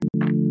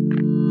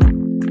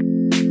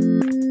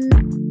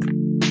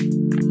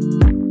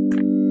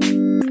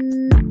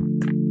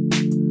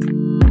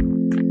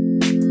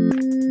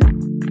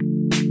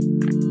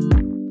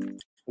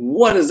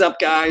What is up,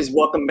 guys?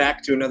 Welcome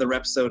back to another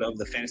episode of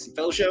the Fantasy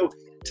Fellow Show.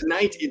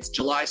 Tonight, it's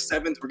July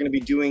 7th. We're going to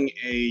be doing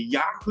a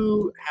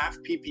Yahoo half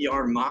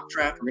PPR mock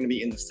draft. We're going to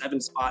be in the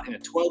 7th spot in a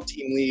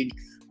 12-team league.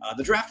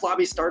 The draft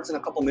lobby starts in a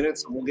couple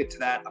minutes, so we'll get to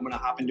that. I'm going to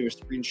hop into a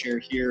screen share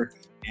here.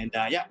 And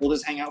we'll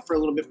just hang out for a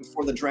little bit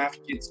before the draft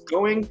gets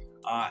going.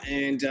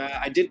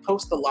 I did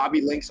post the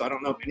lobby link, so I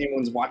don't know if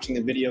anyone's watching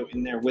the video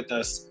in there with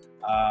us.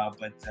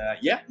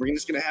 We're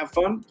just going to have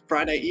fun.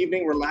 Friday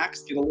evening,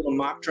 relax, get a little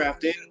mock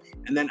draft in.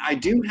 And then I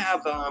do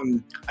have,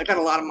 I got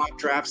a lot of mock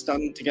drafts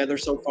done together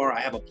so far. I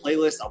have a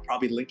playlist. I'll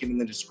probably link it in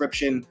the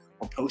description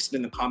or post it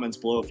in the comments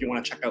below if you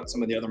want to check out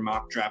some of the other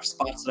mock draft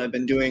spots that I've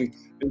been doing.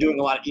 Been doing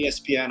a lot of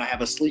ESPN. I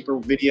have a sleeper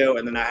video,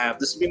 and then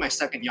this will be my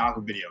second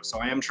Yahoo video. So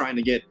I am trying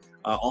to get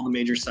all the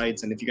major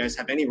sites. And if you guys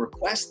have any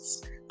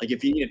requests, like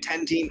if you need a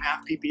 10-team half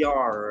PPR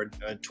or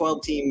a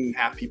 12-team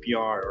half PPR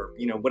or,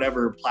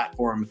 whatever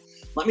platform,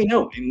 let me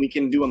know. And we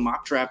can do a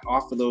mock draft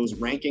off of those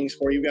rankings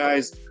for you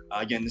guys.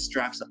 Again, this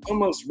draft's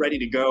almost ready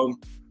to go.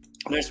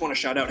 And I just want to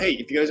shout out, hey,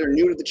 if you guys are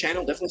new to the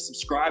channel, definitely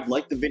subscribe,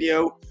 like the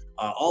video,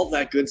 all of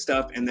that good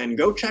stuff. And then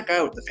go check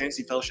out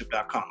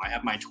thefantasyfellowship.com. I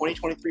have my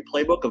 2023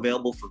 playbook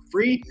available for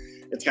free.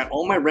 It's got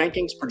all my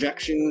rankings,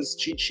 projections,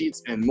 cheat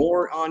sheets, and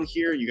more on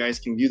here. You guys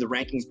can view the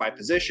rankings by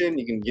position.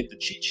 You can get the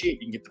cheat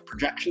sheet. You can get the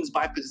projections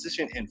by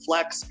position and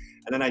flex.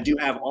 And then I do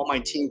have all my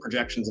team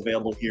projections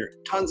available here.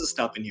 Tons of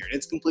stuff in here.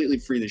 It's completely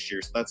free this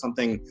year. So that's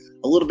something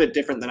a little bit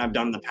different than I've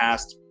done in the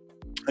past.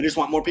 I just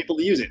want more people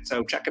to use it.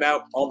 So check it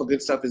out. All the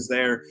good stuff is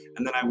there.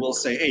 And then I will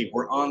say, hey,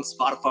 we're on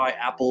Spotify,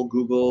 Apple,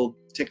 Google,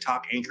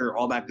 TikTok, Anchor,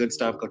 all that good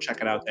stuff. Go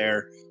check it out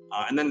there.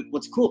 And then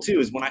what's cool too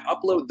is when I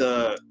upload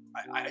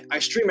I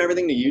stream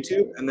everything to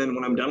YouTube. And then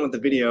when I'm done with the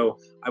video,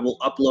 I will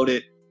upload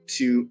it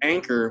to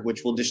Anchor,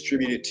 which will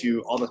distribute it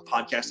to all the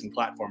podcasting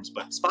platforms.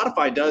 But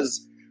Spotify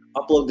does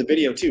upload the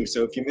video too.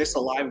 So if you miss a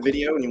live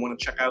video and you want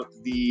to check out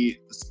the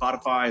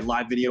Spotify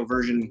live video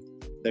version,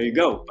 there you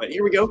go. But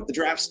here we go. The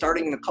draft's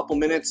starting in a couple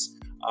minutes.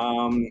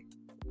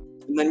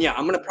 And then,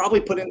 I'm going to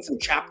probably put in some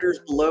chapters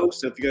below.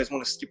 So if you guys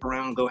want to skip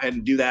around, go ahead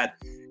and do that.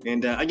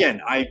 And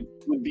again, I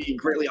would be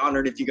greatly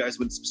honored if you guys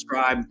would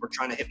subscribe. We're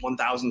trying to hit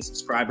 1,000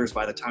 subscribers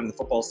by the time the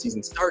football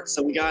season starts.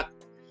 So we got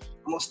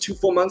almost 2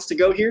 full months to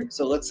go here.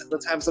 So let's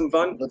have some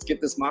fun. Let's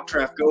get this mock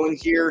draft going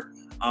here.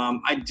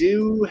 I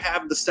do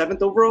have the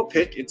 7th overall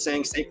pick. It's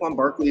saying Saquon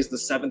Barkley is the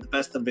 7th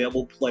best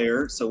available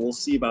player. So we'll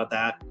see about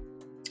that.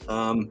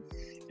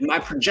 In my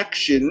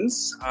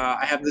projections,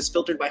 I have this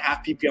filtered by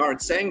half PPR.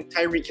 It's saying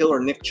Tyreek Hill or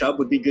Nick Chubb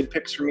would be good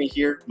picks for me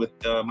here with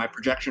my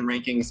projection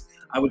rankings.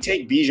 I would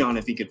take Bijan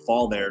if he could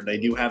fall there. They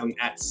do have him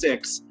at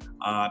 6.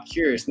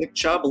 Curious, Nick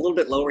Chubb a little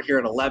bit lower here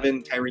at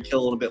 11. Tyreek Hill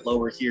a little bit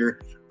lower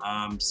here.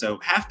 So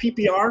half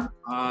PPR,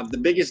 the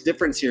biggest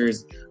difference here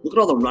is look at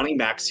all the running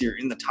backs here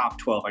in the top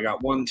 12. I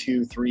got 1,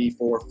 2, 3,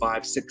 4,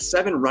 5, 6,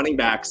 7 running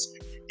backs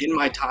in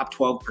my top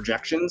 12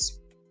 projections.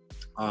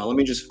 Let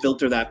me just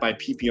filter that by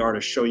PPR to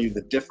show you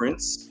the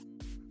difference.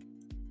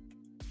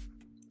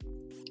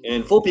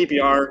 In full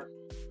PPR,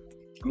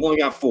 I've only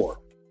got 4.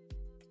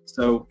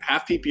 So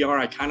half PPR,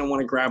 I kind of want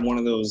to grab one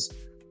of those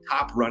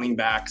top running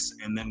backs,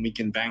 and then we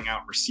can bang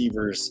out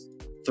receivers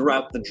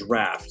throughout the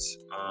draft.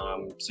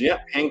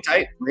 Hang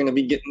tight. We're going to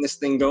be getting this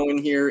thing going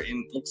here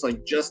in looks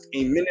like just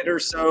a minute or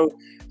so.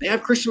 They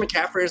have Christian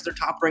McCaffrey as their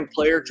top-ranked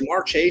player,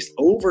 Jamar Chase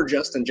over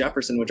Justin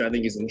Jefferson, which I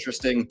think is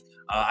interesting.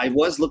 I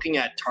was looking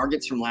at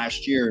targets from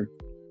last year,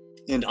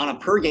 and on a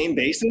per-game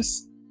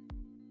basis,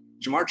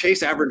 Jamar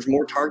Chase averaged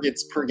more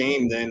targets per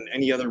game than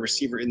any other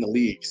receiver in the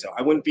league. So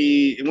it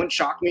wouldn't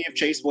shock me if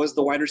Chase was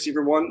the wide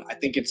receiver one. I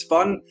think it's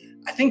fun.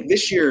 I think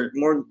this year,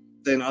 more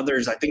than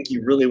others, I think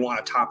you really want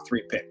a top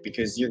 3 pick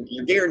because you're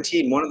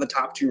guaranteed one of the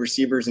top 2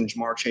 receivers in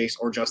Jamar Chase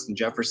or Justin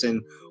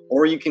Jefferson,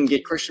 or you can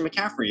get Christian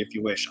McCaffrey if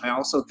you wish. I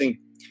also think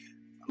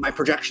my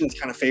projections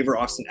kind of favor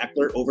Austin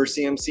Eckler over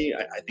CMC.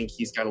 I think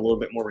he's got a little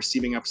bit more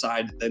receiving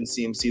upside than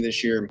CMC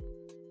this year.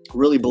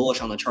 Really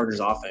bullish on the Chargers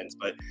offense,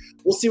 but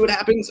we'll see what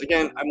happens.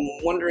 Again, I'm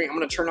going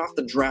to turn off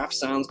the draft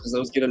sounds because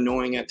those get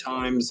annoying at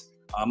times.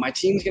 My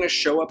team's going to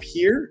show up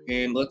here,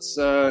 and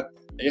I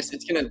guess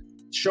it's going to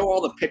show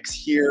all the picks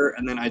here,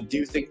 and then I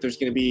do think there's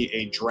going to be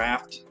a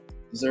draft.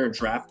 Is there a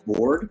draft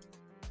board?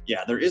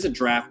 Yeah, there is a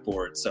draft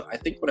board. So I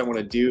think what I want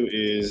to do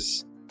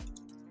is,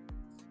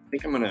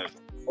 I'm going to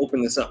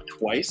open this up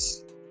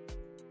twice.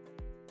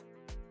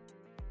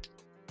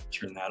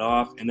 Turn that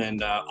off, and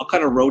then I'll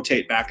kind of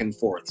rotate back and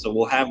forth. So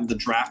we'll have the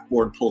draft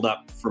board pulled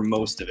up for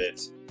most of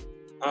it.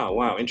 Oh,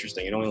 wow,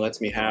 interesting. It only lets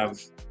me have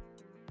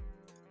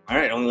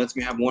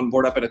one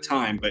board up at a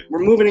time, but we're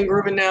moving and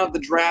grooving now. The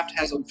draft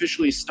has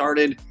officially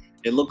started.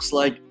 It looks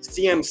like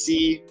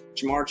CMC,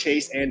 Jamar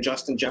Chase, and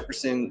Justin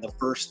Jefferson, the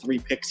first 3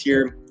 picks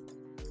here.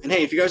 And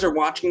hey, if you guys are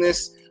watching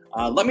this,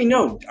 let me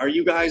know. Are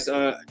you guys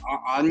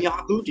on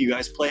Yahoo? Do you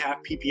guys play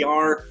half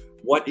PPR?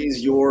 What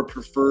is your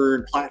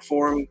preferred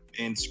platform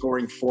and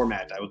scoring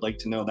format? I would like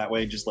to know. That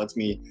way it just help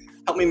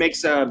me make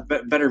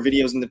better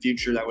videos in the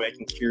future. That way I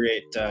can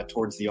curate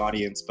towards the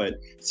audience. But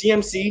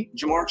CMC,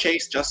 Jamar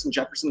Chase, Justin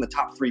Jefferson, the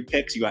top 3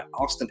 picks. You got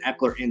Austin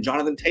Eckler and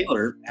Jonathan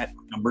Taylor at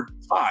number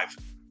 5.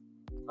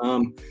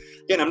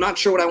 Again, I'm not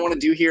sure what I want to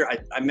do here.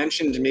 I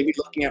mentioned maybe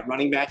looking at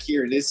running back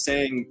here. It is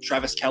saying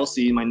Travis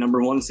Kelce, my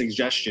number one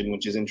suggestion,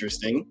 which is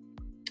interesting.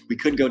 We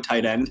could go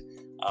tight end.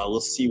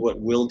 We'll see what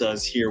Will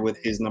does here with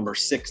his number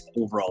 6th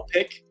overall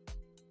pick.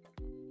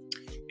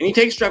 And he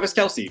takes Travis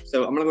Kelce.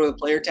 So I'm going to go to the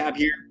player tab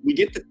here. We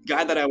get the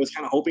guy that I was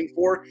kind of hoping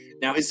for.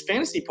 Now, his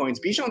fantasy points,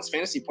 Bijan's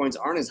fantasy points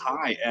aren't as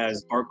high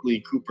as Barkley,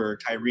 Cooper,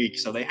 Tyreek.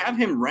 So they have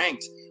him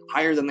ranked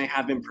higher than they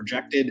have him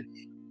projected.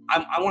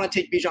 I want to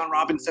take Bijan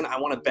Robinson. I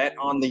want to bet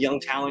on the young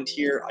talent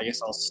here. I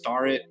guess I'll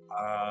star it.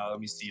 Let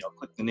me see. I'll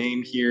click the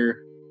name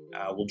here.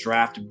 We'll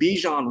draft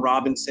Bijan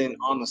Robinson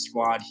on the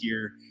squad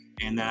here.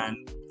 And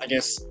then I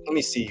guess, let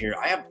me see here.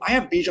 I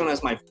have Bijan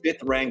as my 5th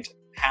ranked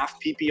half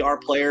PPR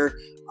player.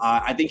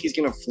 I think he's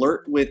going to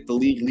flirt with the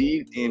league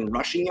lead in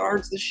rushing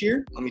yards this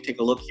year. Let me take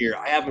a look here.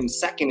 I have him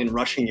 2nd in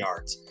rushing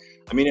yards.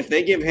 I mean, if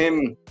they give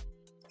him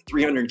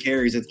 300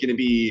 carries, it's going to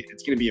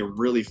be a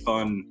really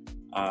fun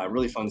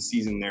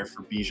season there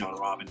for Bijan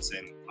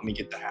Robinson. Let me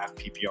get the half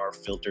PPR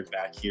filtered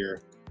back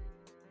here.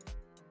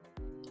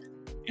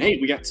 And hey,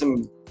 we got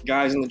some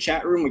guys in the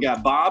chat room. We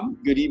got Bob.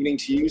 Good evening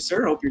to you,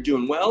 sir. Hope you're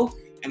doing well.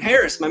 And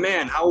Harris, my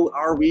man, how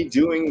are we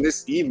doing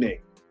this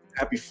evening?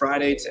 Happy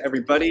Friday to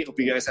everybody. Hope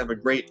you guys have a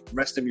great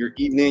rest of your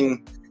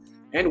evening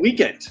and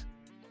weekend.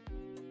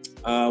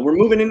 We're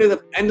moving into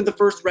the end of the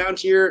first round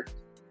here.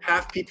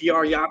 Half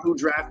PPR Yahoo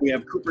draft. We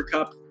have Cooper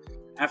Kupp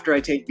after I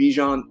take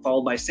Bijan,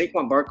 followed by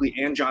Saquon Barkley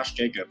and Josh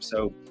Jacobs.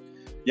 So,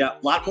 yeah,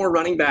 a lot more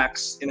running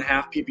backs in a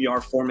half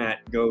PPR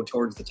format go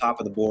towards the top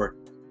of the board.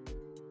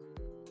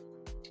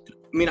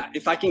 I mean,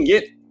 if I can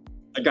get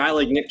a guy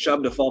like Nick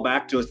Chubb to fall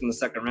back to us in the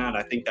second round,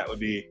 I think that would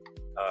be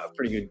a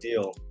pretty good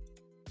deal.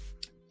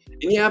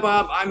 And yeah,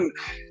 Bob, I'm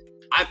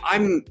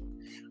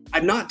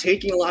not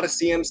taking a lot of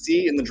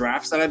CMC in the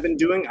drafts that I've been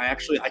doing. I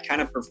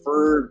kind of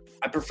prefer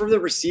the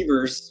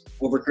receivers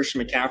over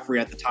Christian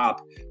McCaffrey at the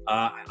top.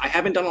 I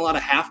haven't done a lot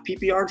of half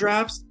PPR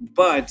drafts,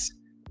 but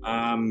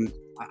I'm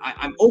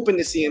open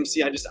to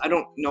CMC. I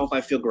don't know if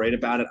I feel great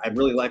about it. I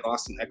really like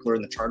Austin Eckler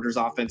in the Chargers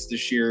offense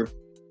this year.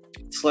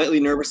 Slightly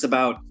nervous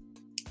about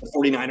the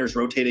 49ers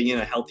rotating in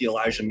a healthy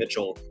Elijah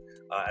Mitchell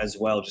as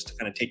well, just to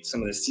kind of take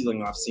some of the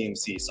ceiling off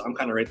CMC. So I'm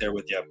kind of right there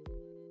with you.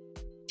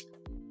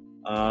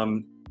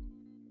 And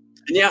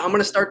yeah, I'm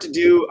going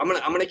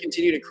to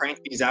continue to crank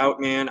these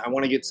out, man. I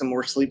want to get some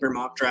more sleeper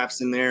mock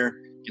drafts in there,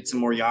 get some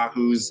more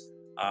Yahoos.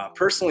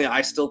 Personally,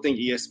 I still think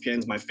ESPN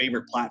is my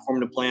favorite platform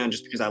to play on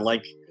just because I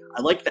like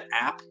the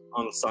app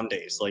on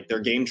Sundays. Like their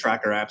game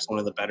tracker app's one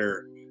of the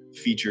better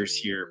features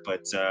here.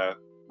 But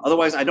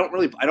otherwise, I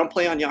don't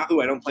play on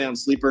Yahoo. I don't play on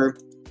Sleeper.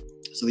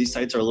 So these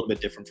sites are a little bit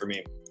different for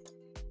me.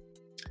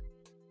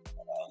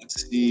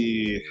 Let's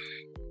see.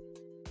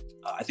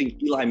 I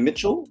think Eli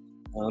Mitchell.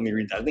 Let me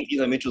read that. I think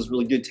Eli Mitchell is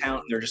really good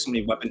talent. There are just so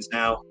many weapons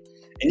now.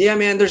 And yeah,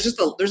 man, there's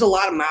a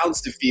lot of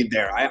mouths to feed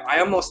there. I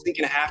almost think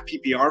in a half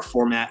PPR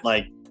format,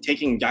 like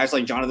taking guys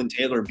like Jonathan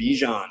Taylor,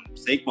 Bijan,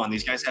 Saquon,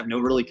 these guys have no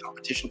really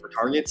competition for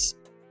targets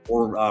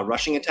or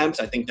rushing attempts.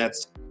 I think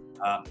that's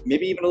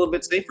maybe even a little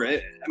bit safer.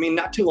 I mean,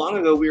 not too long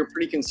ago, we were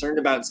pretty concerned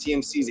about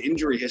CMC's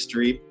injury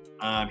history.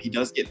 He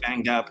does get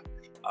banged up.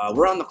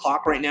 We're on the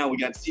clock right now. We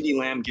got CeeDee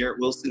Lamb, Garrett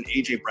Wilson,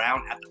 A.J.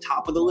 Brown at the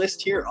top of the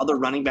list here. Other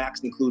running backs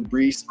include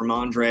Breece,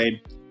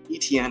 Ramondre,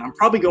 ETN. I'm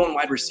probably going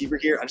wide receiver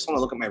here. I just want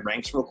to look at my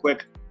ranks real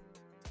quick.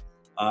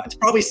 It's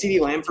probably CeeDee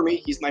Lamb for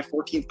me. He's my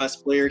 14th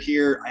best player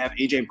here. I have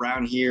A.J.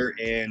 Brown here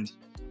and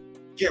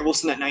Garrett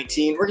Wilson at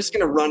 19. We're just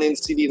going to run in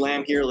CeeDee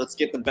Lamb here. Let's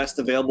get the best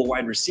available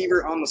wide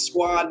receiver on the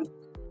squad. And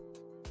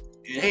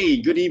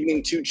hey, good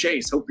evening to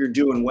Chase. Hope you're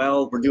doing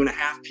well. We're doing a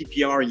half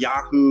PPR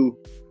Yahoo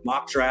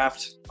mock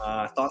draft.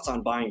 Thoughts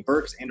on buying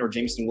Burks and or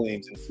Jameson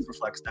Williams in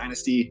Superflex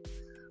Dynasty.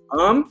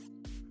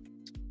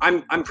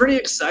 I'm pretty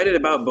excited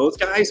about both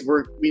guys.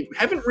 We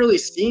haven't really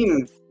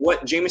seen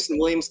what Jameson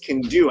Williams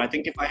can do. I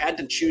think if I had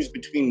to choose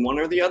between one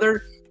or the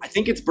other, I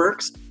think it's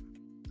Burks.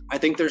 I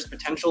think there's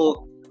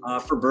potential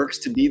for Burks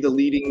to be the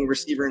leading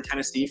receiver in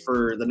Tennessee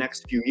for the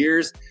next few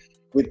years.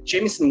 With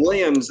Jameson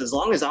Williams, as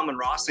long as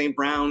Amon-Ra St.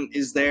 Brown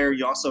is there,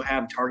 you also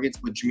have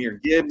targets with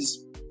Jahmyr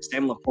Gibbs,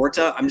 Sam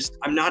Laporta.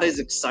 I'm not as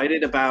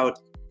excited about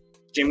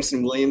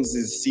Jameson Williams'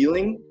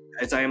 ceiling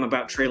as I am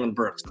about Treylon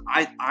Burks.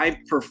 I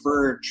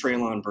prefer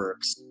Treylon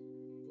Burks.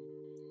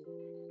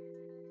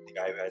 The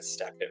guy who has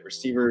stacked at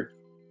receiver.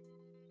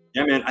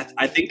 Yeah, man,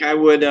 I think I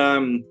would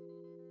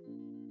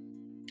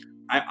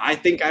I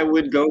think I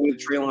would go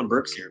with Treylon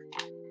Burks here.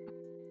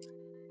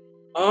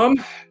 I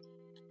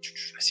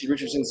see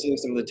Richardson seeing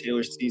some of the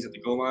Taylor C's at the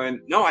goal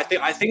line. No, I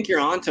think you're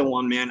onto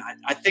one, man.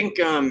 I think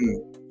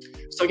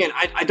so again,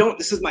 I don't.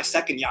 This is my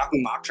second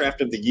Yahoo mock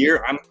draft of the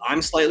year.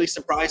 I'm slightly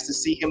surprised to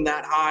see him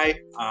that high.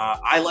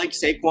 I like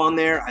Saquon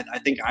there. I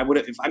think I would,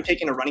 if I'm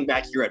taking a running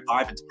back here at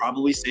 5, it's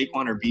probably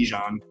Saquon or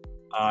Bijan.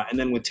 And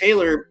then with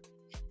Taylor,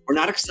 we're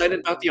not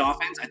excited about the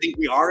offense. I think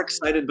we are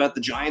excited about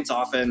the Giants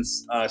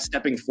offense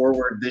stepping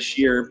forward this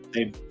year.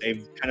 They've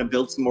kind of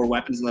built some more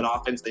weapons in that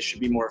offense. They should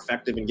be more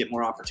effective and get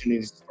more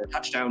opportunities for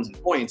touchdowns and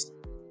points.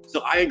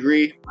 So I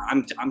agree.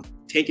 I'm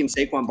taking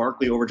Saquon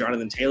Barkley over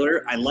Jonathan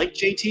Taylor. I like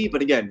JT,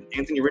 but again,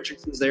 Anthony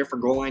Richardson's there for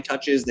goal line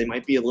touches. They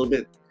might be a little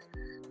bit,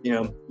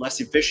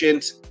 less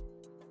efficient.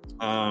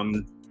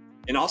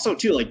 And also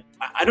too, like,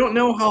 I don't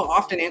know how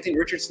often Anthony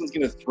Richardson's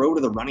going to throw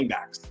to the running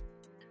backs.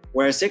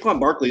 Whereas Saquon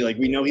Barkley, like,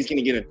 we know he's going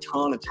to get a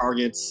ton of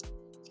targets.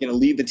 He's going to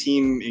lead the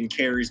team in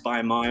carries by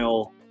a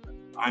mile.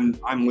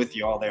 I'm with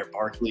you all there.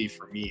 Barkley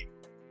for me.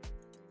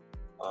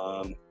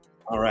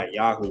 All right,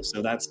 Yahoo.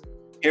 So that's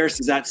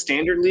Harris. Is that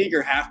standard league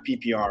or half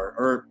PPR,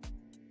 or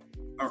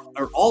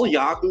are all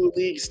Yahoo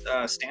leagues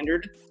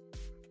standard?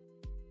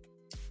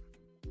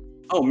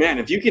 Oh man,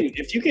 if you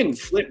can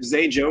flip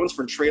Zay Jones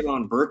for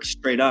Treylon Burks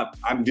straight up,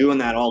 I'm doing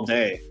that all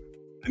day.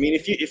 I mean,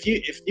 if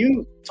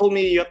you told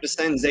me you have to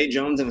send Zay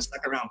Jones in a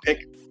second round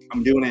pick,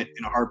 I'm doing it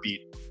in a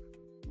heartbeat.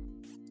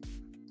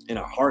 In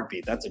a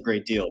heartbeat. That's a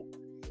great deal.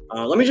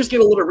 Let me just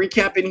get a little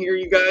recap in here,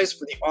 you guys,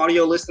 for the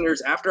audio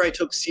listeners. After I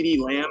took CeeDee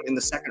Lamb in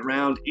the second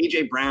round,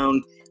 A.J.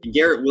 Brown,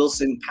 Garrett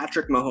Wilson,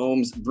 Patrick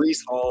Mahomes,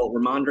 Breece Hall,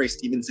 Ramondre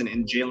Stevenson,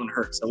 and Jalen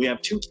Hurts. So we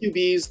have 2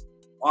 QBs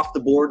off the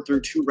board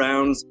through 2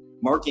 rounds.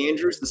 Mark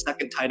Andrews, the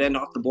second tight end,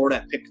 off the board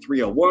at pick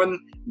 301.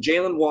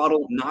 Jalen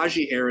Waddle,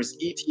 Najee Harris,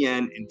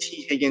 ETN, and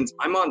T. Higgins.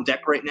 I'm on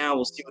deck right now.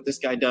 We'll see what this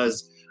guy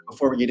does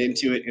before we get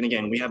into it. And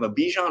again, we have a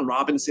Bijan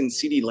Robinson,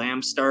 CeeDee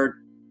Lamb start.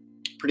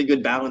 Pretty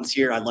good balance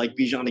here. I'd like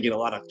Bijan to get a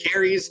lot of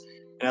carries,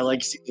 and I like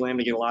CeeDee Lamb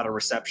to get a lot of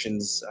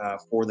receptions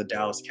for the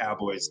Dallas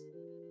Cowboys.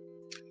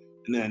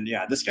 And then,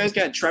 yeah, this guy's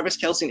got Travis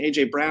Kelce and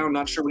A.J. Brown.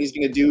 Not sure what he's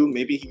going to do.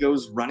 Maybe he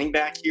goes running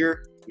back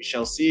here. We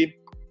shall see.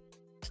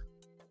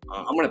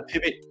 I'm going to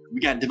pivot.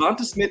 We got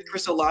Devonta Smith,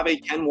 Chris Olave,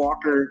 Ken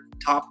Walker,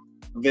 top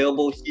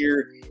available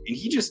here. And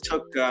he just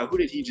took who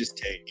did he just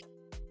take?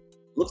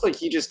 Looks like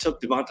he just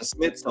took Devonta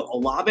Smith. So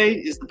Olave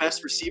is the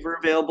best receiver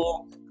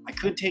available. I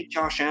could take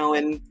Josh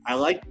Allen. I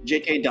like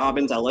J.K.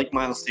 Dobbins. I like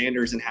Miles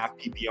Sanders in half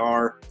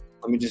PPR.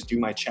 Let me just do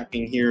my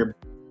checking here.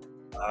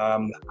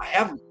 I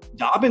have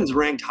Dobbins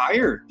ranked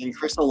higher than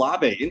Chris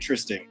Olave.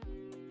 Interesting.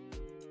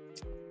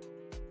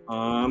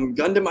 Gun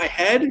to my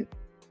head,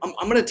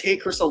 I'm going to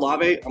take Chris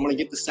Olave. I'm going to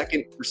get the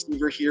second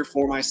receiver here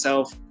for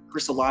myself.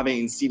 Chris Olave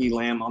and CeeDee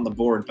Lamb on the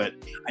board. But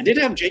I did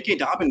have J.K.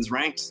 Dobbins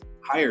ranked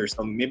higher,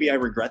 so maybe I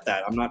regret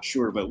that. I'm not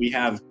sure. But we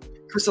have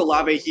Chris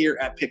Olave here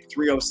at pick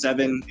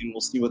 307, and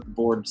we'll see what the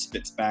board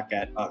spits back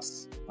at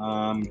us.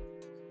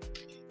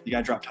 The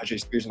guy dropped Tajay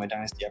Spears in my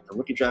dynasty after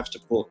rookie drafts to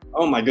pull.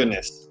 Oh my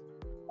goodness.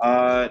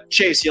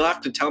 Chase, you'll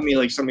have to tell me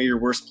like some of your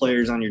worst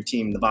players on your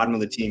team, the bottom of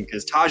the team,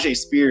 because Tajay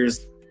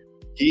Spears,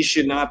 he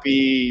should not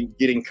be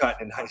getting cut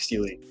in Dynasty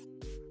League.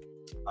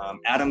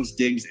 Adams,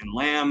 Diggs, and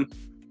Lamb.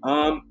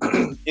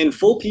 In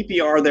full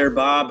PPR there,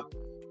 Bob,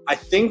 I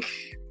think,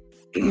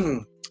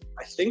 let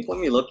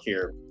me look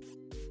here.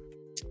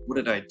 What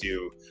did I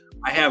do?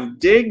 I have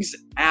Diggs,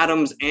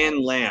 Adams, and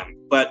Lamb,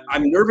 but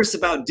I'm nervous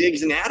about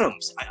Diggs and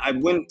Adams. I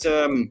wouldn't,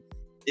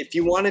 if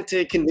you wanted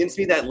to convince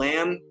me that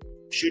Lamb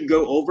should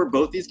go over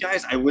both these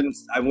guys, I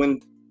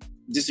wouldn't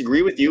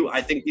disagree with you.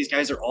 I think these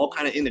guys are all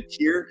kind of in a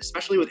tier,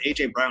 especially with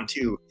A.J. Brown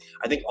too.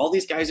 I think all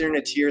these guys are in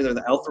a tier. They're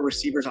the alpha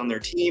receivers on their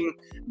team.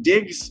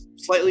 Diggs,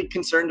 slightly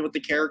concerned with the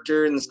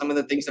character and some of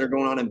the things that are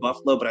going on in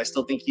Buffalo, but I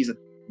still think he's a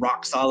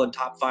rock solid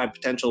top 5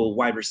 potential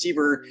wide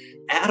receiver.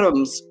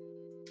 Adams,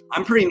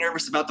 I'm pretty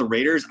nervous about the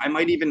Raiders. I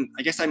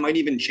guess I might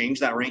even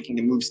change that ranking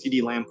to move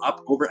CeeDee Lamb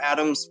up over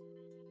Adams.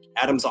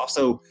 Adams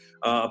also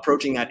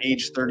approaching that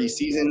age 30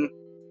 season.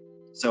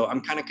 So I'm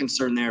kind of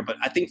concerned there. But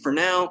I think for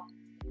now,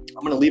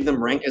 I'm going to leave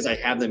them ranked as I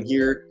have them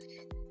here.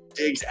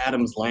 Diggs,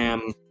 Adams,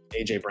 Lamb,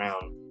 A.J.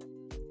 Brown.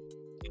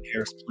 And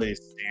Harris plays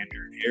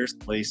standard. Harris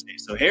plays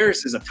standard. So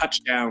Harris is a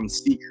touchdown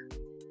seeker.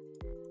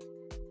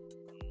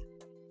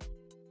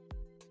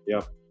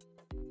 Yep.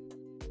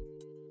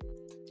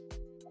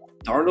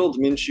 Darnold,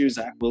 Minshew,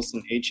 Zach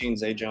Wilson, A-Chain,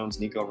 Zay Jones,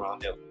 Nico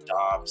Rondale,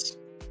 Dobbs.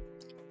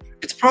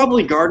 It's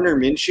probably Gardner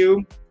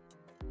Minshew.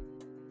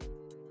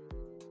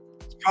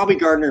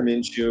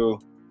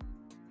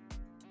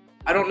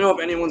 I don't know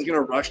if anyone's going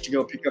to rush to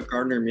go pick up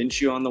Gardner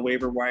Minshew on the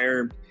waiver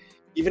wire.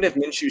 Even if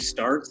Minshew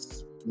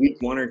starts week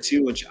 1 or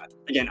 2, which,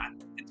 again,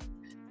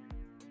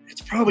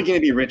 it's probably going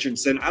to be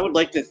Richardson. I would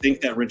like to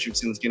think that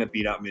Richardson's going to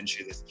beat out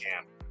Minshew this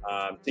camp.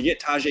 To get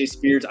Tajay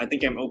Spears, I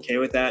think I'm okay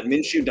with that.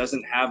 Minshew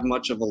doesn't have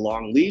much of a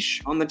long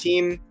leash on the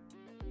team.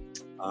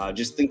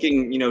 Just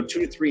thinking, 2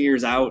 to 3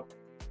 years out,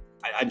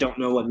 I don't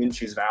know what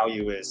Minshew's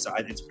value is. So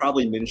it's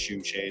probably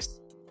Minshew, Chase.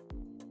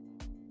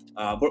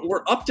 But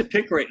we're up to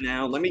pick right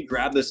now. Let me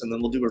grab this and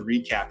then we'll do a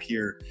recap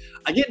here.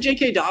 I get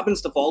J.K.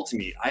 Dobbins to fall to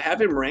me. I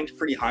have him ranked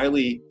pretty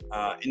highly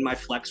in my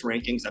flex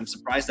rankings. I'm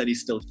surprised that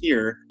he's still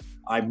here.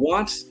 I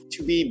want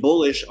to be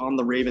bullish on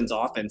the Ravens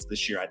offense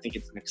this year. I think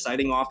it's an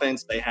exciting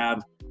offense. They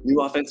have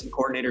new offensive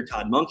coordinator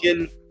Todd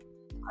Monken.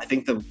 I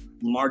think the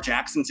Lamar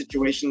Jackson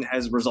situation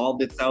has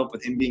resolved itself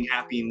with him being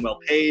happy and well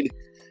paid.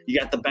 You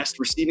got the best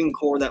receiving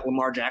core that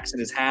Lamar Jackson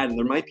has had, and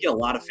there might be a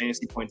lot of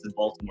fantasy points in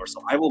Baltimore.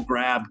 So I will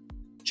grab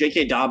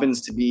J.K.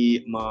 Dobbins to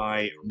be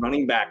my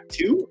running back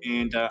too,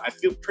 and I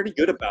feel pretty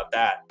good about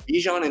that.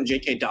 Bijan and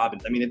J.K.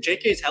 Dobbins. I mean, if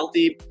J.K. is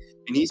healthy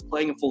and he's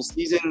playing a full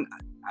season,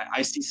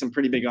 I see some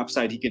pretty big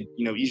upside. He could,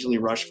 easily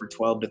rush for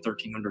 12 to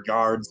 1,300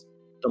 yards,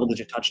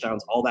 double-digit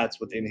touchdowns. All that's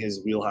within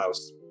his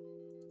wheelhouse.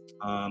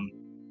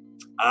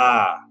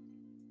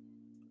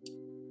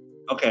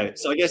 Okay.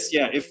 So I guess,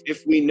 yeah,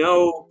 if we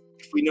know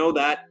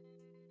that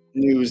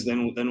news,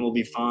 then we'll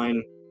be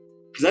fine.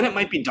 Because then it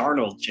might be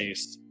Darnold,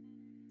 Chase.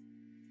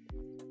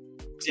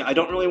 Yeah, I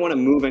don't really want to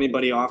move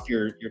anybody off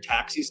your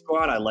taxi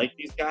squad. I like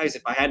these guys.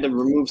 If I had to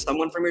remove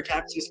someone from your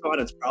taxi squad,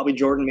 it's probably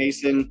Jordan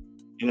Mason.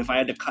 And if I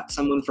had to cut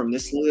someone from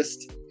this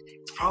list,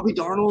 it's probably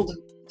Darnold.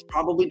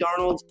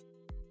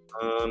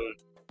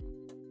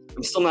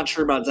 I'm still not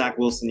sure about Zach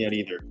Wilson yet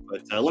either.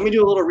 But let me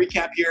do a little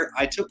recap here.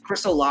 I took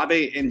Chris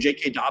Olave and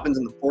J.K. Dobbins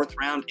in the 4th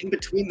round. In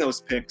between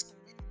those picks,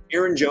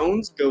 Aaron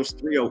Jones goes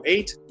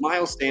 308,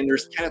 Miles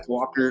Sanders, Kenneth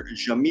Walker,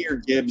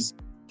 Jahmyr Gibbs,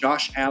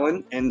 Josh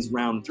Allen ends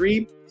round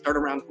 3. Start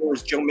of round 4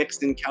 is Joe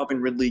Mixon, Calvin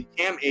Ridley,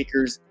 Cam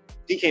Akers,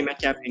 DK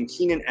Metcalf, and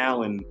Keenan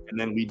Allen. And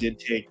then we did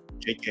take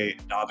J.K.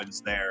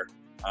 Dobbins there.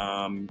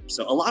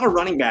 So a lot of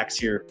running backs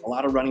here, a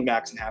lot of running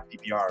backs in half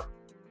PPR.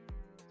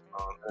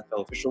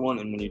 NFL official one,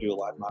 and when you do a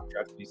live mock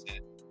draft, you see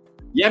it.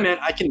 Yeah, man,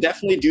 I can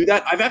definitely do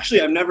that. I've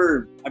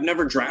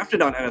never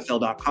drafted on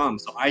NFL.com,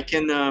 so I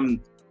can.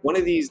 One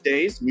of these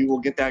days we will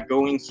get that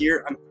going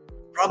here.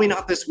 Probably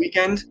not this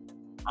weekend.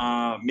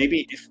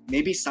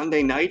 Maybe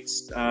Sunday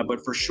nights,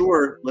 but for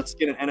sure, let's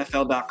get an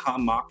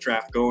NFL.com mock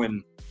draft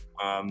going,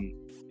 and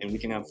we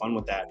can have fun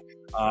with that.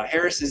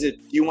 Harris, do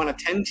you want a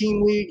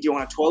 10-team league? Do you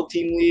want a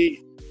 12-team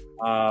league?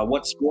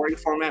 What scoring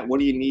format? What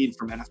do you need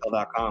from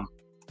NFL.com?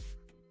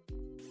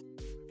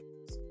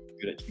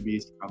 Good at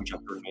QBs, probably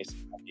Chuck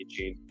Mason.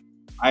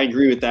 I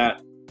agree with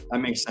that. That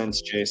makes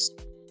sense, Chase.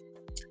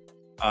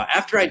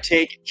 After I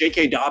take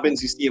J.K.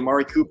 Dobbins, you see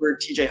Amari Cooper,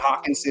 T.J.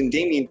 Hawkinson,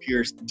 Damian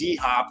Pierce,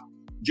 D-Hop,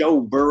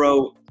 Joe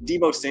Burrow,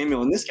 Deebo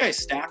Samuel, and this guy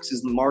stacks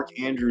his Mark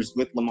Andrews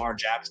with Lamar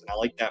Jackson. I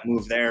like that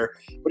move there.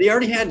 But he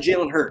already had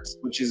Jalen Hurts,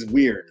 which is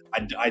weird.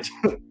 I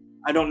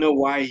don't know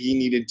why he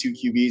needed 2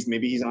 QBs.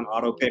 Maybe he's on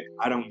auto pick.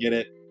 I don't get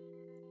it.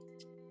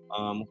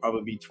 Will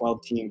probably be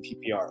 12-team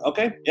PPR.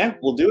 Okay, yeah,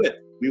 we'll do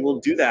it. We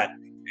will do that.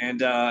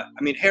 And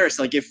Harris,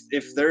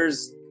 if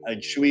there's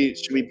should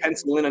we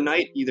pencil in a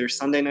night, either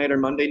Sunday night or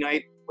Monday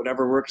night,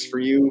 whatever works for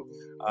you.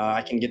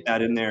 I can get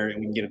that in there and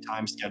we can get a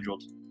time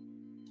scheduled.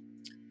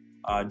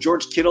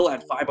 George Kittle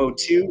at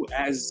 502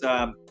 as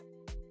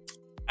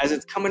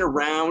it's coming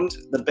around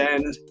the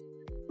bend.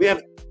 We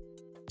have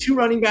 2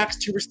 running backs,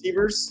 2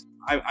 receivers.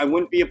 I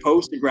wouldn't be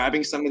opposed to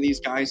grabbing some of these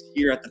guys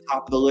here at the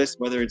top of the list,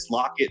 whether it's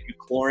Lockett,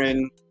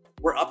 McLaurin.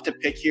 We're up to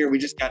pick here. We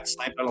just got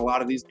sniped on a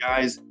lot of these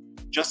guys.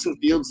 Justin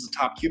Fields is the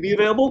top QB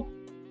available.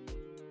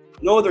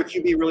 No other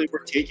QB really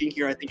worth taking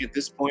here, I think, at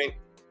this point.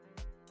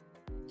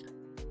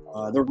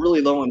 They're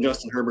really low on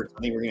Justin Herbert, so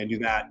I think we're going to do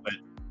that. But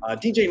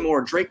DJ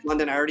Moore, Drake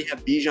London, I already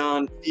have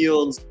Bijan,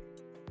 Fields.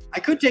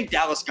 I could take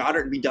Dallas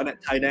Goedert and be done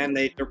at tight end.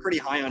 They're pretty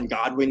high on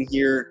Godwin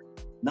here.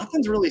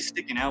 Nothing's really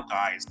sticking out,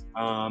 guys.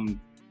 I'll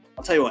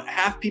tell you what,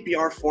 half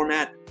PPR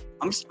format,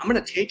 I'm going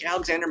to take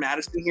Alexander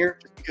Mattison here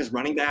just because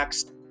running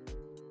backs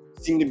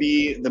seem to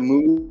be the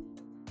move.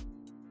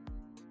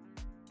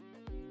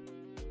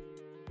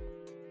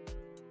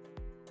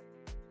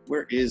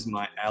 Where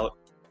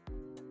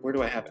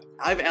do I have it?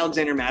 I have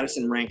Alexander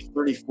Mattison ranked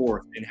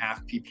 34th in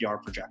half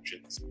PPR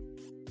projections.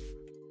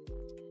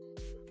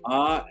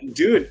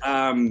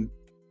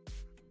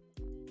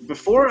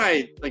 Before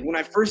when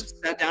I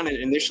first sat down and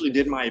initially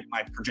did my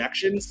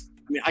projections,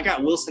 I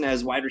got Wilson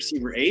as wide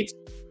receiver 8.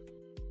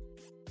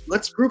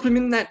 Let's group him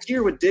in that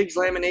tier with Diggs,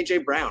 Lamb, and A.J.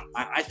 Brown.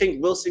 I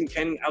think Wilson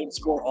can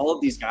outscore all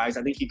of these guys.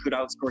 I think he could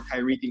outscore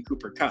Tyreek and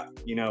Cooper Kupp.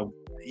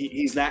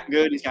 He's that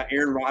good. He's got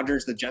Aaron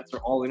Rodgers. The Jets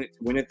are all in it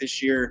to win it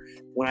this year.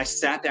 When I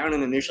sat down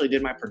and initially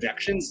did my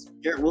projections,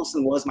 Garrett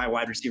Wilson was my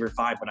wide receiver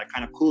 5, but I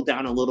kind of cooled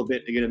down a little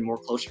bit to get him more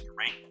closer to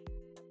rank.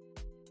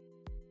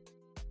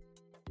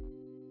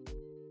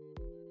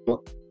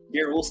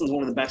 Garrett Wilson's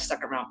one of the best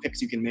second-round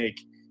picks you can make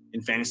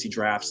in fantasy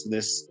drafts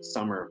this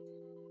summer.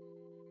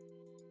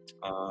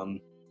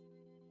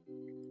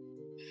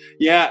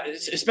 Yeah,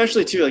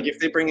 especially too, if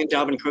they bring in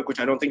Dalvin Cook, which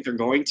I don't think they're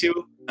going to,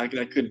 that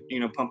could,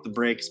 pump the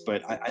brakes,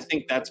 but I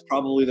think that's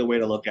probably the way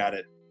to look at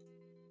it.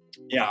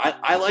 Yeah,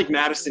 I like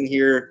Madison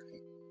here.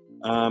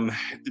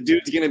 The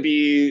dude's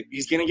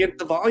he's going to get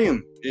the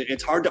volume.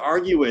 It's hard to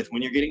argue with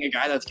when you're getting a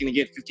guy that's going to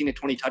get 15 to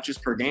 20 touches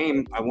per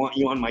game. I want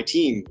you on my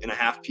team in a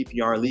half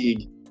PPR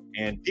league,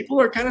 and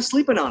people are kind of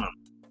sleeping on him.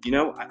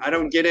 I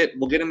don't get it.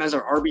 We'll get him as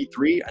our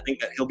RB3. I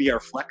think that he'll be our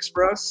flex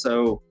for us.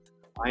 So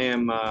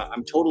I'm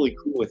totally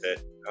cool with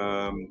it.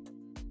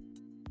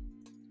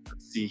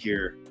 Let's see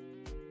here.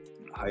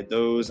 Hide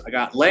those. I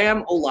got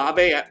Lamb,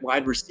 Olave at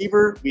wide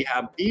receiver. We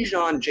have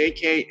Bijan,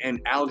 JK,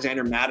 and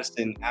Alexander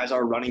Mattison as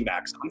our running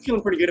backs. I'm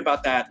feeling pretty good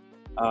about that.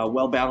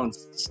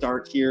 Well-balanced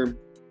start here.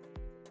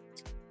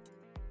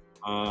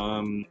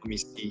 Let me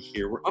see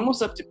here. We're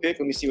almost up to pick.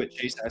 Let me see what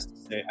Chase has to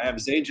say. I have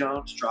Zay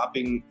Jones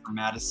dropping for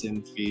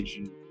Madison, Fage,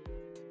 and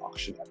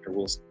auction after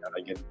Wilson.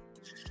 I get it.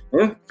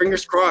 Yeah,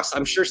 fingers crossed.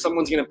 I'm sure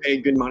someone's going to pay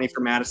good money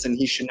for Madison.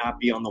 He should not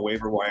be on the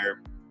waiver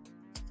wire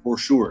for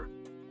sure.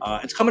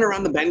 It's coming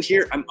around the bend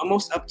here. I'm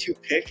almost up to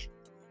pick.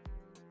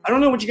 I don't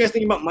know what you guys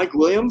think about Mike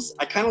Williams.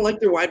 I kind of like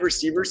their wide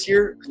receivers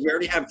here because we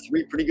already have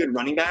 3 pretty good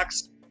running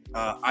backs.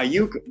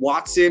 Ayuk,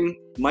 Watson,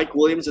 Mike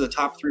Williams are the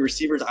top 3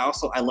 receivers.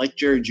 I like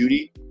Jerry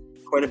Jeudy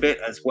quite a bit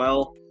as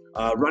well.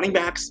 Running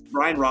backs,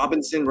 Brian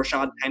Robinson,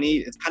 Rashad Penny.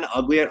 It's kind of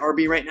ugly at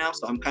RB right now,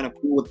 so I'm kind of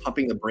cool with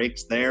pumping the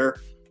brakes there.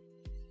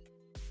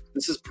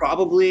 This is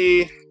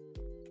probably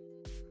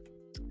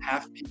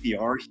half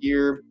PPR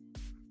here.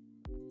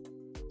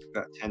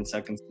 Got 10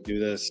 seconds to do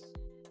this.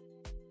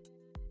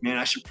 Man,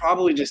 I should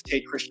probably just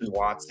take Christian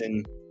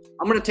Watson.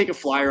 I'm going to take a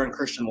flyer on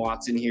Christian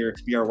Watson here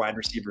to be our wide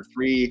receiver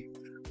 3.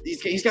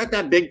 He's got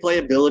that big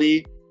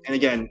playability. And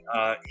again,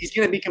 he's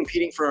going to be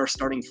competing for our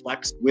starting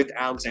flex with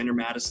Alexander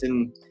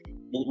Mattison.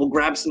 We'll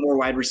grab some more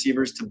wide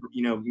receivers to,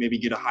 maybe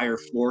get a higher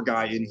floor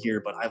guy in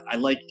here. But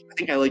I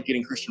think I like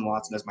getting Christian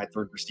Watson as my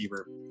 3rd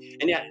receiver.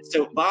 And yeah,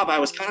 so Bob, I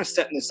was kind of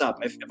setting this up.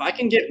 If I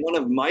can get one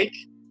of Mike,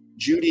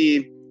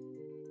 Jeudy,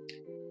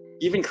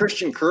 even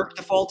Christian Kirk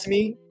to fall to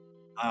me,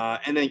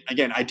 and then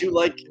again, I do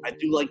like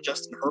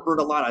Justin Herbert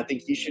a lot. I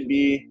think he should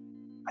be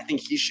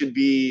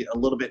a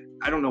little bit.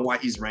 I don't know why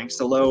he's ranked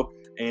so low.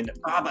 And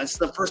Bob, it's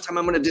the first time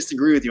I'm going to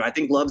disagree with you. I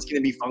think Love's going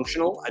to be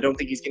functional. I don't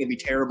think he's going to be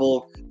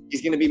terrible.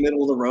 He's going to be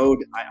middle of the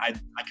road. I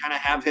kind of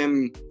have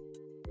him,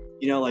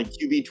 like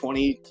QB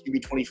 20,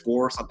 QB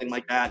 24, something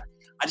like that.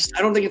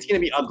 I don't think it's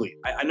going to be ugly.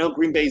 I know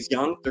Green Bay's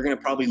young. They're going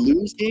to probably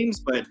lose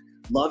games, but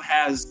Love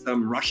has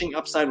some rushing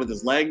upside with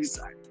his legs.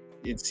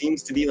 It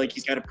seems to be like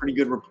he's got a pretty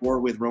good rapport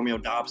with Romeo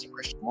Doubs and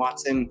Christian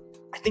Watson.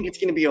 I think it's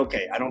going to be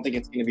okay. I don't think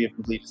it's going to be a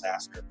complete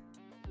disaster.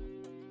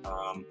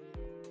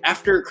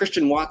 After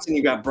Christian Watson,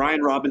 you got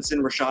Brian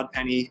Robinson, Rashad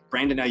Penny,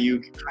 Brandon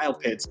Ayuk, Kyle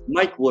Pitts,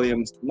 Mike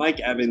Williams, Mike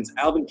Evans,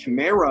 Alvin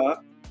Kamara.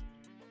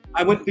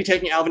 I wouldn't be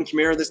taking Alvin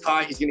Kamara this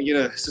high. He's going to get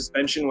a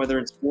suspension, whether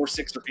it's 4,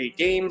 6, or 8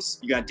 games.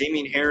 You got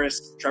Damian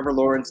Harris, Trevor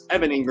Lawrence,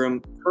 Evan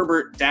Ingram,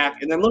 Herbert,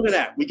 Dak, and then look at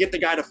that. We get the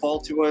guy to fall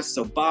to us.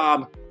 So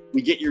Bob,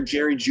 we get your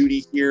Jerry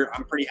Jeudy here.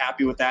 I'm pretty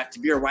happy with that. To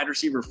be our wide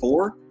receiver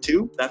 4,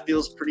 too, that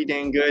feels pretty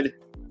dang good.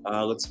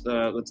 Let's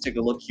take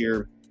a look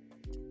here.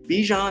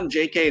 Bijan,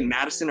 JK, and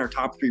Madison are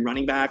top 3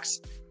 running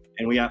backs.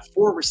 And we got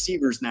 4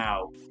 receivers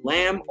now.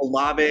 Lamb,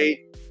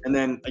 Olave, and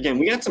then, again,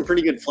 we got some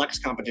pretty good flex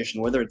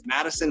competition, whether it's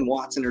Madison,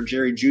 Watson, or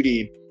Jerry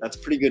Jeudy. That's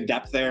pretty good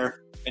depth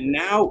there. And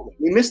now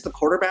we missed the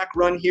quarterback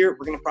run here.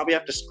 We're going to probably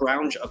have to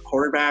scrounge a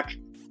quarterback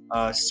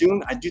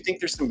soon. I do think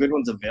there's some good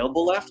ones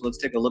available left. Let's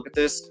take a look at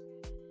this.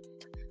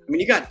 I mean,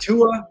 you got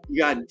Tua, you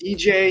got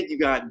DJ, you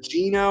got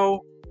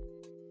Geno.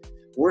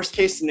 Worst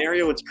case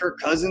scenario, it's Kirk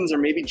Cousins or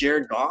maybe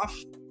Jared Goff.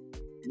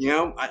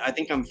 I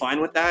think I'm fine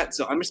with that.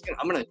 So I'm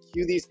gonna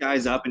queue these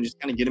guys up and just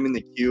kind of get them in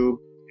the queue,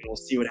 and we'll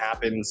see what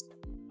happens.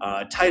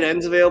 Tight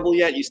ends available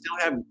yet? You still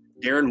have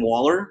Darren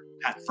Waller,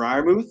 Pat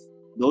Freiermuth.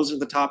 Those are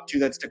the top 2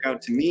 that stuck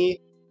out to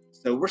me.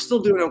 So we're still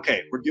doing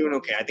okay. We're doing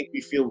okay. I think we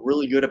feel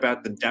really good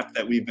about the depth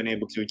that we've been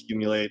able to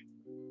accumulate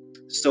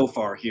so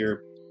far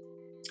here.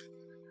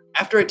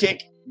 After I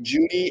take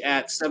Jeudy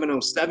at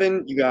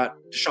 707, you got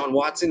Deshaun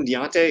Watson,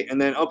 Deontay, and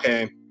then,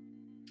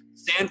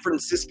 San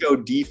Francisco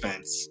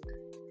defense.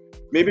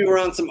 Maybe we're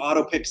on some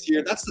auto picks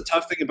here. That's the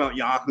tough thing about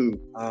Yahoo.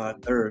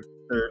 Their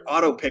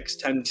auto picks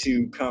tend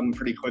to come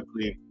pretty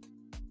quickly.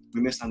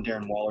 We missed on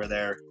Darren Waller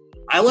there.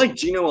 I like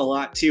Geno a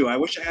lot, too. I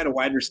wish I had a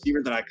wide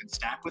receiver that I could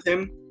stack with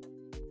him.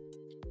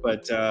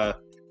 But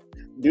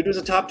dude was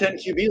a top 10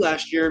 QB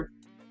last year.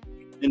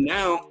 And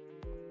now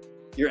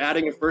you're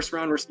adding a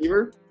first-round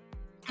receiver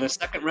and a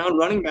second-round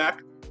running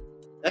back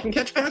that can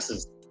catch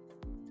passes.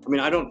 I mean,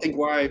 I don't think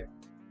why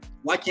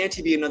can't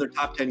he be another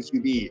top 10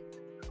 QB?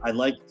 I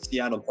like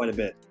Seattle quite a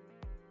bit.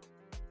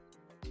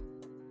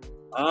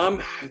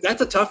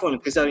 That's a tough one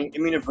because I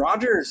mean, if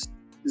Rodgers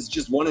is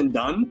just one and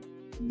done,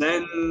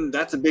 then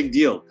that's a big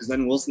deal because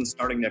then Wilson's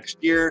starting next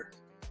year.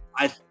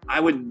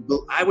 I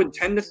would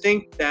tend to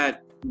think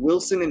that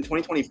Wilson in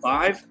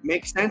 2025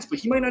 makes sense, but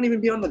he might not even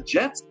be on the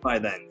Jets by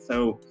then.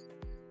 So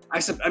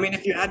I mean,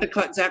 if you had to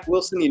cut Zach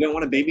Wilson, you don't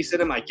want to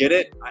babysit him. I get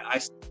it.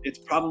 It's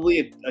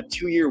probably a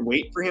 2-year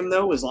wait for him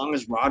though, as long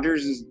as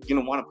Rodgers is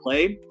going to want to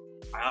play.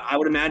 I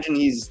would imagine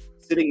he's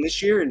sitting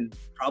this year and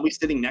probably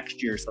sitting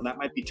next year, so that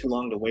might be too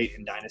long to wait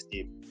in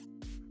Dynasty.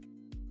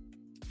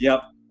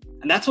 Yep.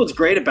 And that's what's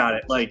great about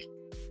it. Like,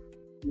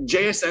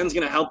 JSN's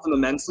going to help them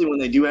immensely when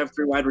they do have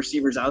 3 wide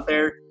receivers out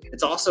there.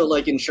 It's also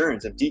like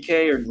insurance. If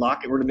DK or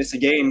Lockett were to miss a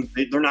game,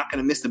 they're not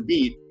going to miss a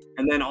beat.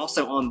 And then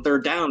also on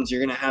third downs,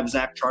 you're going to have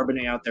Zach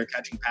Charbonnet out there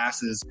catching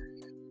passes.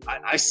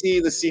 I see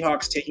the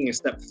Seahawks taking a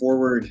step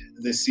forward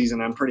this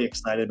season. I'm pretty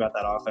excited about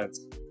that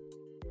offense.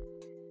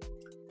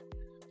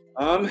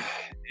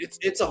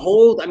 It's a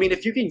hold. I mean,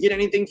 if you can get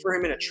anything for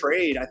him in a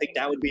trade, I think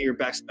that would be your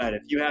best bet.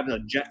 If you have a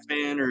Jet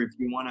fan or if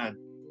you want to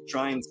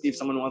try and see if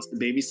someone wants to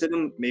babysit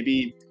him,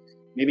 maybe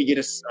get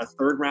a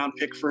 3rd round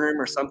pick for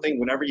him or something,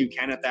 whatever you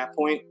can at that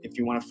point, if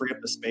you want to free up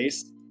the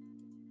space.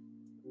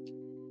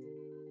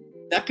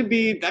 That could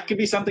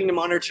be something to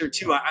monitor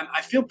too.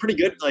 I feel pretty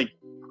good. Like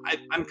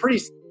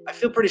I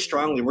feel pretty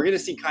strongly we're going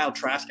to see Kyle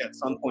Trask at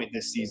some point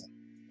this season.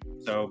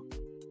 So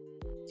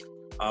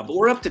But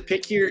we're up to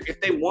pick here. If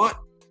they want,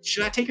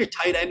 should I take a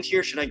tight end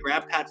here? Should I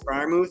grab Pat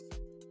Freiermuth?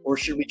 Or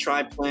should we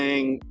try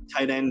playing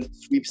tight end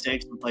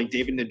sweepstakes with like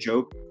David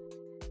Njoku?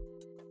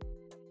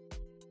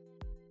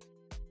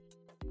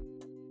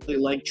 Really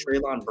like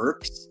Treylon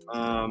Burks.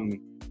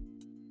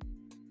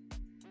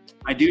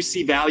 I do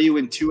see value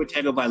in Tua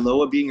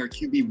Tagovailoa being our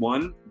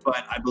QB1,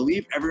 but I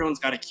believe everyone's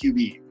got a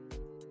QB.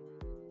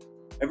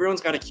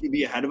 Everyone's got a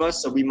QB ahead of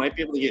us, so we might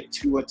be able to get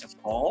Tua to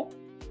fall.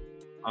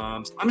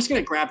 So I'm just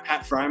going to grab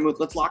Pat Freiermuth.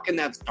 Let's lock in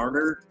that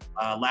starter.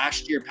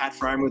 Last year, Pat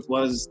Freiermuth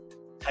was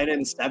tight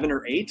end 7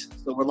 or 8,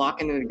 so we're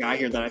locking in a guy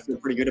here that I feel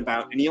pretty good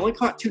about. And he only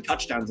caught 2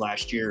 touchdowns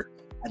last year.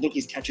 I think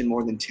he's catching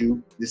more than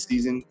 2 this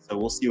season, so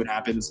we'll see what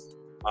happens.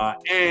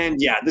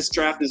 And yeah, this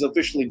draft is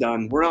officially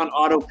done. We're on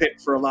auto pick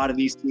for a lot of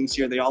these teams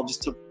here. They all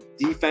just took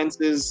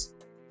defenses.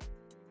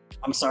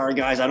 I'm sorry,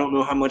 guys. I don't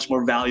know how much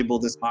more valuable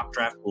this mock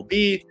draft will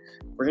be.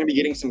 We're going to be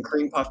getting some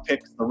cream puff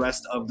picks the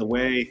rest of the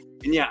way.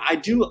 And yeah, I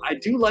do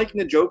like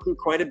Njoku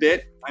quite a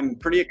bit. I'm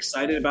pretty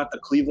excited about the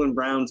Cleveland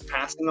Browns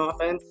passing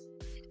offense.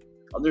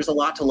 There's a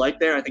lot to like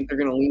there. I think they're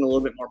going to lean a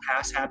little bit more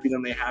pass happy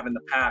than they have in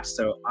the past.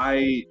 So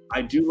I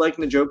do like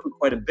Njoku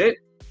quite a bit.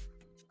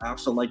 I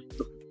also like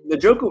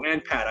Njoku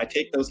and Pat. I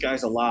take those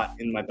guys a lot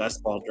in my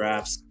best ball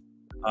drafts.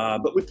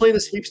 But we play the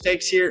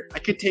sweepstakes here. I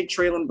could take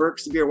Treylon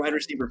Burks to be our wide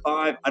receiver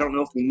 5. I don't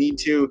know if we need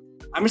to.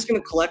 I'm just going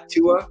to collect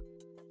Tua.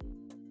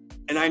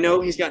 And I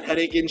know he's got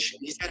headache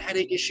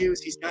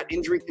issues. He's got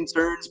injury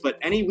concerns. But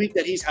any week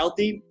that he's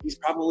healthy, he's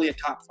probably a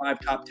top 5,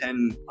 top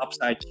 10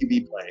 upside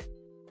QB play.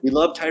 We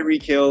love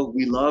Tyreek Hill.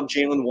 We love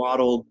Jalen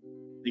Waddle.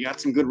 They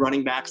got some good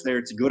running backs there.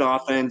 It's a good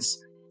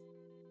offense.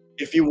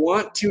 If you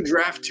want to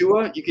draft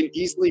Tua, you can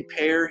easily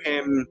pair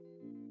him.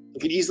 You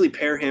can easily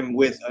pair him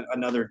with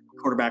another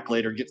quarterback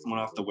later, get someone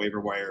off the waiver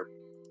wire.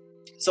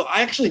 So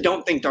I actually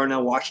don't think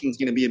Darnell Washington's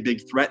going to be a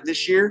big threat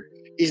this year.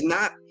 He's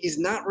not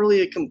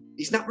really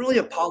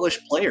a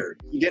polished player.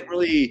 He didn't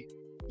really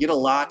get a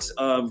lot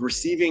of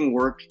receiving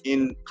work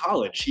in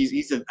college.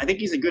 I think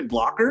he's a good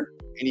blocker,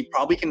 and he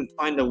probably can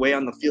find a way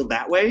on the field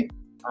that way.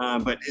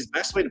 But his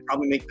best way to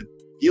probably make the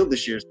field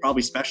this year is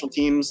probably special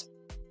teams.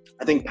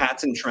 I think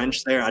Pat's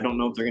entrenched there. I don't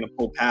know if they're going to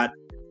pull Pat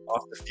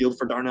off the field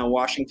for Darnell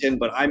Washington,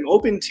 but I'm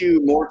open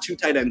to more 2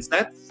 tight end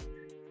sets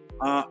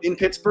in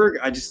Pittsburgh.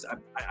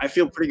 I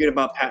feel pretty good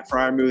about Pat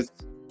Freiermuth.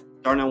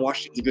 Darnell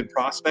Washington's a good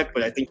prospect,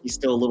 but I think he's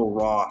still a little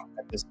raw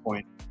at this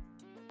point.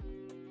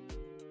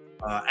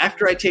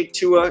 After I take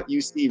Tua,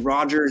 you see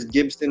Rodgers,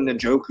 Gibson,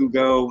 Njoku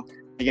go.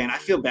 Again, I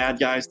feel bad,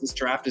 guys. This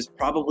draft is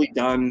probably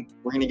done.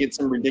 We're going to get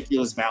some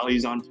ridiculous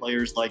values on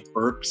players like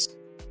Burks,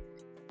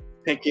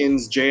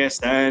 Pickens,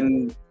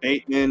 JSN,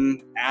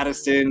 Bateman,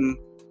 Addison.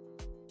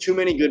 Too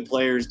many good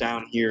players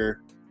down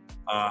here.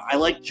 I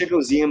like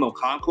Chigozie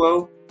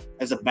Okonkwo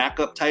as a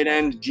backup tight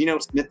end. Geno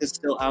Smith is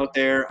still out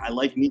there. I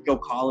like Nico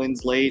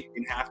Collins late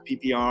in half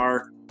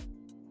PPR.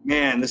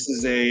 Man, this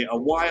is a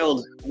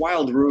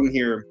wild room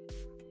here.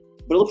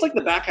 But it looks like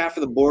the back half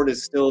of the board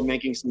is still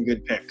making some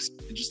good picks.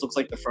 It just looks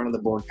like the front of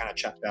the board kind of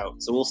checked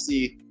out. So we'll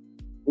see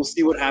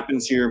what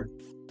happens here.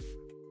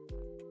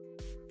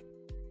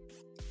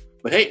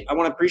 But hey, I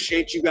want to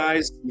appreciate you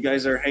guys. You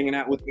guys are hanging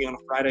out with me on a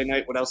Friday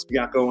night. What else we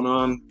got going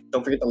on?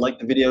 Don't forget to like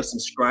the video,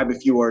 subscribe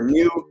if you are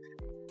new.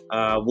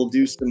 We'll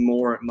do some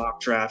more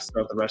mock drafts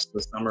throughout the rest of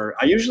the summer.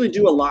 I usually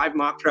do a live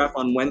mock draft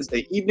on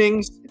Wednesday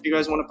evenings. If you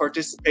guys want to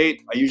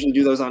participate, I usually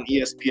do those on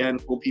ESPN,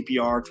 full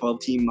PPR,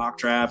 12-team mock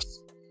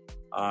drafts.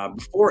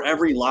 Before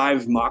every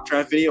live mock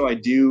draft video, I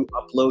do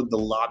upload the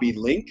lobby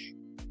link.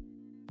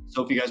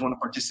 So if you guys want to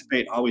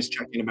participate, always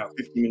check in about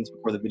 15 minutes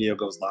before the video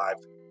goes live.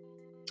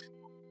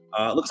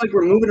 Looks like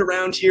we're moving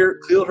around here.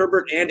 Khalil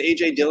Herbert and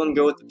A.J. Dillon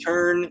go at the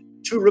turn.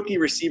 2 rookie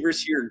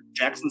receivers here,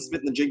 Jackson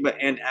Smith-Njigba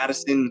and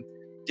Addison.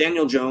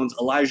 Daniel Jones,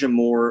 Elijah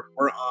Moore.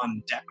 We're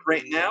on deck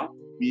right now.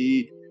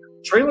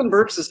 Treylon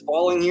Burks is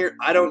falling here.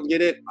 I don't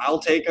get it. I'll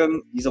take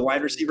him. He's a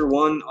wide receiver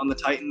 1 on the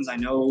Titans. I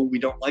know we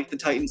don't like the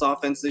Titans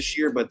offense this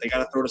year, but they got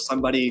to throw to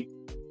somebody.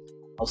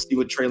 I'll see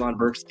what Treylon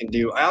Burks can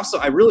do.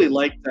 I really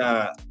like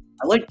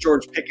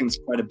George Pickens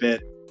quite a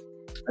bit.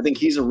 I think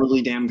he's a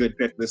really damn good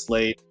pick this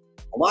late.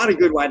 A lot of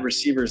good wide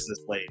receivers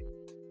this late.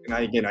 And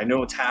I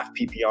know it's half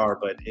PPR,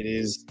 but it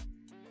is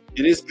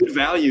good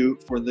value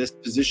for this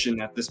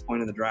position at this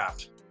point in the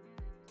draft.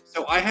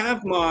 So I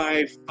have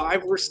my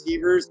 5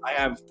 receivers. I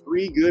have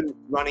 3 good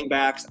running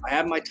backs. I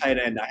have my tight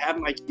end. I have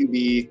my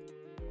QB.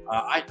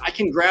 I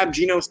can grab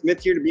Geno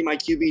Smith here to be my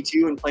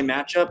QB2 and play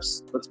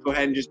matchups. Let's go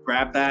ahead and just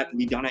grab that and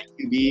be done at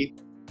QB.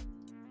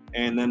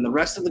 And then the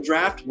rest of the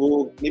draft,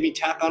 we'll maybe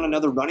tack on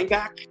another running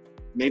back,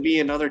 maybe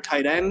another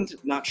tight end.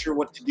 Not sure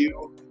what to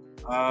do,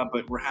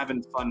 but we're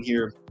having fun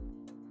here.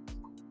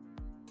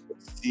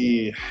 Let's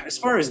see. As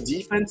far as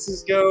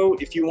defenses go,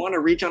 if you want to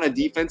reach on a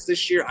defense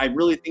this year, I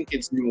really think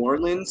it's New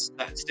Orleans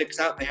that sticks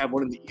out. They have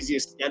one of the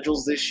easiest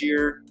schedules this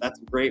year. That's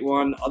a great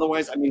one.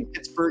 Otherwise,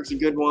 Pittsburgh's a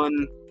good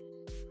one.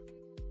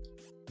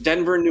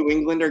 Denver and New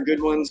England are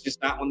good ones,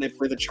 just not when they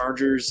play the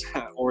Chargers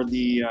or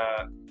the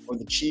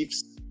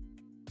Chiefs.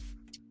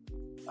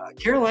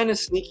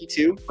 Carolina's sneaky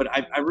too, but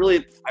I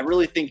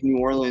really think New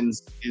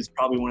Orleans is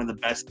probably one of the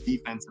best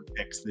defensive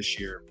picks this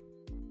year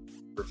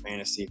for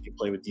fantasy if you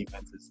play with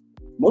defenses.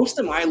 Most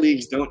of my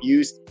leagues don't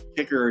use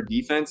kicker or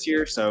defense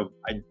here, so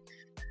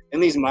in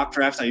these mock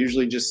drafts I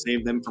usually just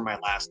save them for my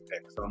last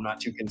pick, so I'm not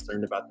too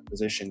concerned about the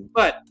position.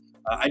 But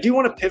I do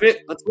want to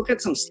pivot. Let's look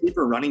at some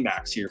sleeper running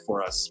backs here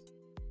for us.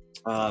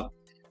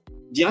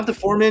 Deonta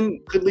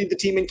Foreman could lead the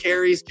team in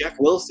carries. Jeff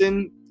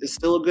Wilson is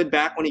still a good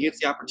back when he gets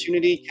the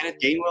opportunity. Kenneth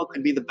Gainwell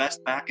could be the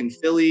best back in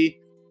Philly.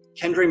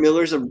 Kendre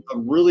Miller's a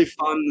really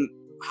fun,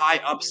 high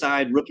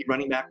upside rookie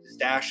running back to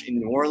stash in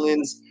New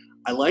Orleans.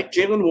 I like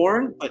Jaylen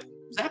Warren, but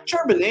Zach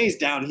Charbonnet's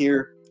down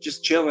here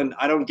just chilling.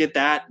 I don't get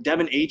that.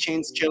 Devin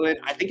A-Chain's chilling.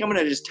 I think I'm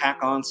going to just tack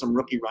on some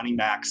rookie running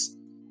backs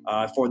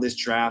for this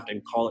draft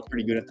and call it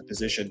pretty good at the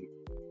position.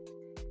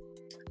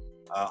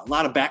 A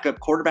lot of backup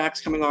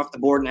quarterbacks coming off the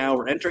board now.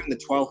 We're entering the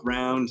 12th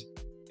round.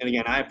 And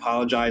again, I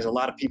apologize. A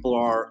lot of people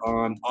are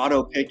on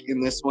auto pick in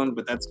this one,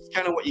 but that's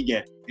kind of what you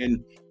get.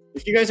 And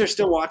if you guys are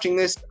still watching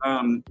this,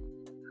 I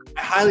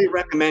highly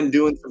recommend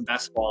doing some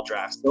best ball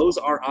drafts. Those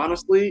are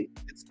honestly,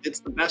 it's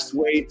the best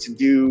way to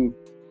do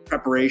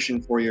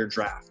preparation for your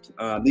draft.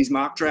 These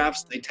mock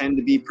drafts, they tend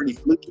to be pretty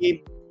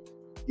fluky.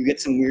 You get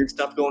some weird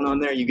stuff going on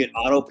there. You get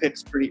auto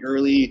picks pretty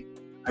early.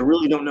 I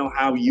really don't know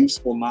how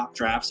useful mock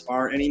drafts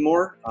are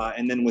anymore.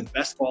 And then with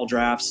best ball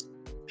drafts,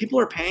 people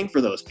are paying for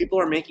those. People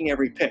are making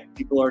every pick.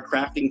 People are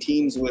crafting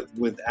teams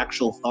with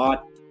actual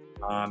thought.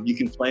 You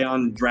can play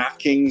on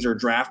DraftKings or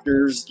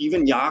Drafters.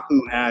 Even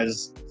Yahoo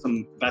has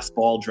some best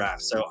ball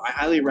drafts. So I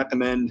highly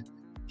recommend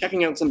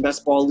checking out some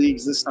best ball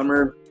leagues this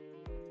summer.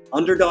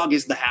 Underdog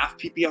is the half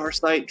PPR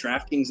site.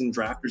 DraftKings and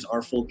Drafters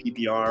are full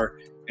PPR.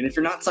 And if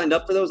you're not signed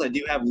up for those, I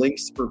do have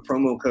links for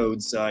promo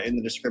codes in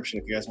the description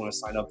if you guys want to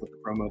sign up with the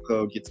promo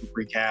code, get some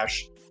free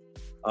cash.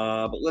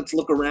 But let's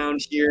look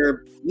around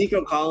here.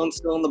 Nico Collins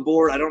still on the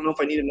board. I don't know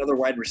if I need another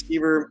wide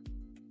receiver.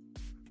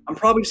 I'm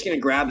probably just going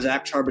to grab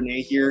Zach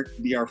Charbonnet here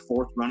to be our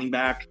 4th running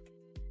back.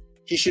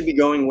 He should be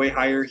going way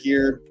higher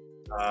here.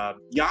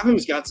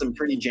 Yahoo's got some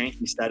pretty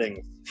janky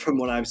settings from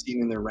what I've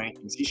seen in their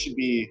rankings. He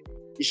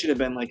should have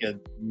been like a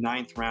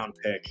 9th round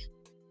pick.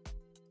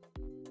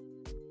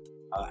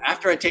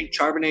 After I take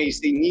Charbonnet, you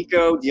see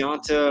Nico,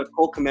 Deonta,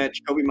 Cole Kmet,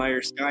 Kobe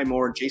Meyer, Sky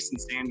Moore, Jason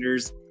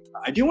Sanders.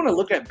 I do want to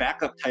look at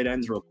backup tight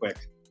ends real quick.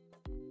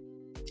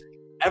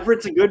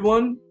 Everett's a good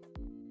one.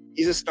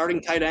 He's a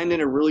starting tight end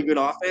in a really good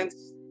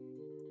offense.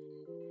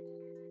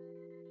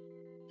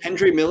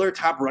 Kendre Miller,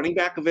 top running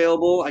back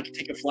available. I could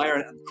take a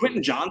flyer.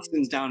 Quentin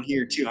Johnston's down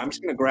here too. I'm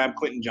just going to grab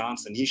Quentin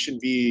Johnston. He should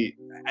be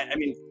 – I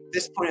mean, at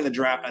this point in the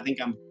draft, I think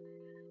I'm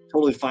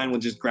totally fine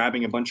with just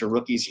grabbing a bunch of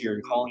rookies here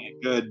and calling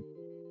it good.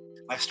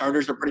 My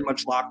starters are pretty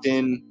much locked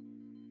in.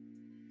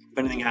 If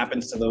anything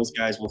happens to those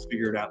guys, we'll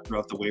figure it out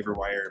throughout the waiver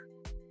wire.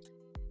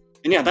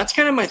 And yeah, that's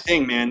kind of my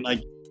thing, man.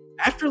 Like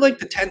after like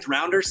the 10th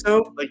round or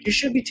so, like you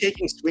should be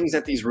taking swings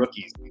at these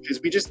rookies because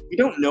we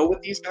don't know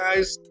what these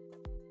guys.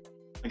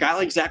 A guy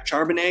like Zach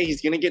Charbonnet,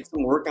 he's going to get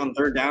some work on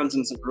third downs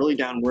and some early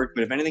down work.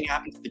 But if anything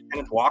happens to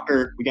Kenneth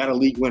Walker, we got a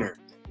league winner.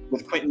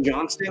 With Quentin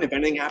Johnston, if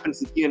anything happens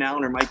to Keenan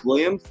Allen or Mike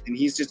Williams, and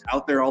he's just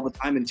out there all the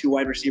time in 2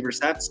 wide receiver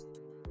sets,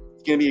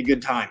 it's going to be a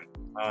good time.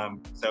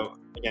 So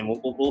again,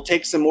 we'll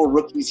take some more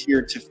rookies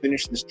here to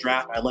finish this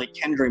draft. I like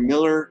Kendre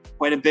Miller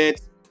quite a bit.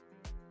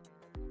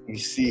 Let me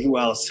see who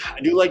else.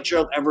 I do like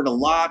Gerald Everett a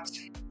lot.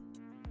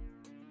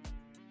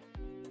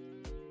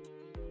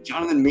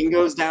 Jonathan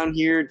Mingo's down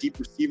here, deep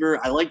receiver.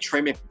 I like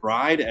Trey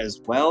McBride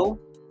as well.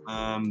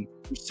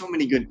 There's so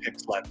many good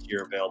picks left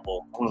here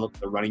available. I want to look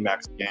at the running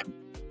backs again.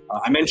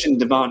 I mentioned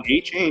Devon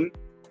A-Chain.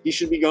 He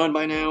should be gone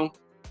by now.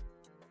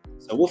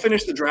 So we'll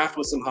finish the draft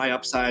with some high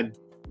upside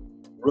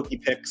rookie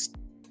picks.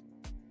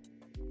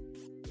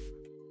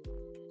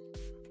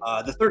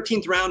 The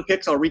 13th round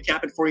picks, I'll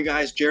recap it for you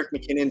guys. Jerick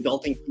McKinnon,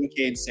 Dalton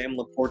Kincaid, Sam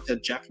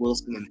Laporta, Jeff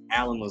Wilson, and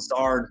Alan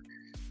Lazard.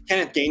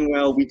 Kenneth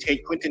Gainwell, we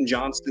take Quentin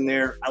Johnston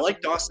there. I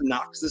like Dawson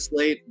Knox this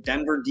late.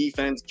 Denver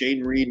defense,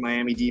 Jaden Reed,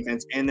 Miami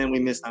defense, and then we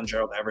missed on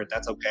Gerald Everett.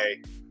 That's okay.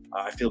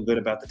 I feel good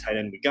about the tight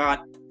end we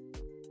got.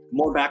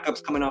 More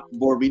backups coming off the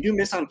board. We do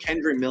miss on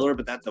Kendre Miller,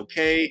 but that's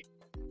okay.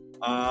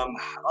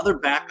 Other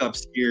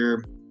backups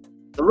here.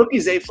 The rookie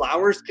Zay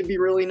Flowers could be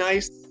really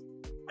nice.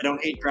 I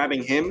don't hate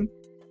grabbing him.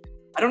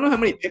 I don't know how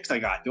many picks I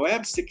got. Do I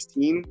have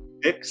 16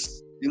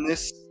 picks in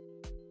this?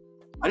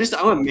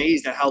 I'm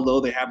amazed at how low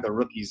they have the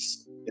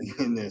rookies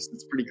in this.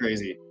 It's pretty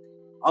crazy.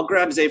 I'll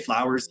grab Zay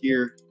Flowers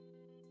here.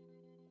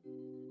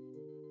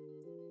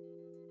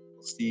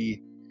 We'll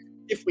see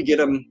if we get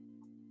him.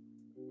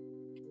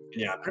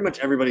 Yeah, pretty much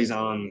everybody's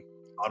on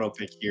auto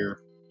pick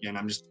here. Again,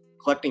 I'm just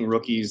collecting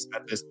rookies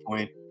at this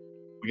point.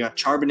 We got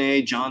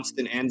Charbonnet,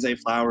 Johnston, and Zay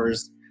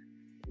Flowers.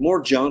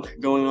 More junk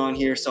going on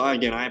here. So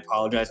again, I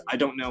apologize. I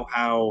don't know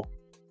how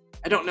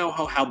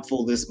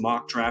helpful this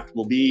mock draft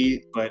will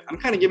be, but I'm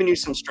kind of giving you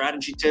some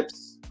strategy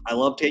tips. I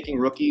love taking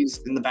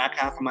rookies in the back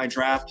half of my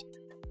draft.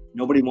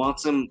 Nobody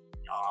wants them.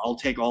 I'll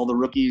take all the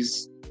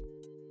rookies.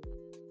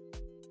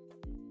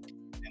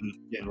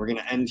 And we're going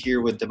to end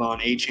here with Devon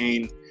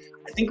A-Chain.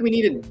 I think we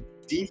need a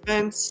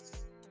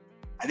defense.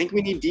 I think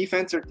we need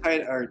defense or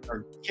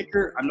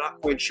kicker. I'm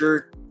not quite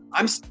sure.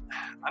 I'm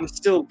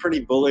still pretty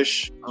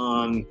bullish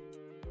on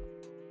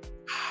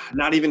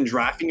not even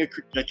drafting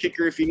a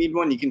kicker if you need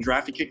one. You can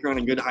draft a kicker on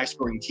a good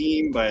high-scoring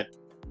team, but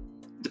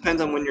it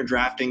depends on when you're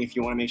drafting. If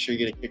you want to make sure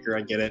you get a kicker,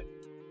 I get it.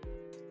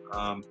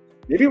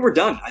 Maybe we're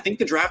done. I think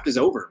the draft is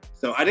over.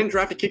 So I didn't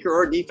draft a kicker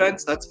or a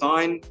defense. That's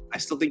fine. I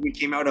still think we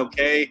came out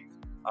okay.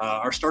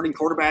 Our starting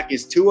quarterback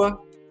is Tua.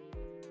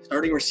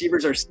 Starting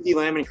receivers are CeeDee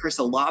Lamb and Chris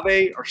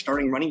Olave. Our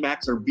starting running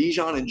backs are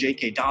Bijan and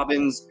J.K.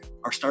 Dobbins.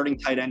 Our starting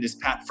tight end is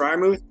Pat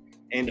Freiermuth.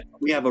 And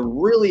we have a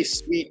really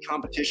sweet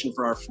competition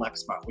for our flex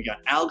spot. We got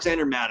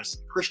Alexander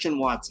Madison, Christian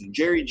Watson,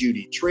 Jerry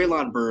Jeudy,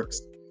 Treylon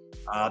Burks.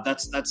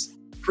 That's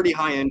pretty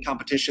high-end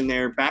competition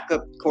there.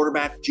 Backup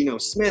quarterback, Geno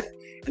Smith.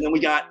 And then we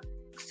got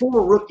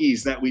 4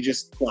 rookies that we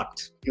just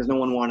plucked because no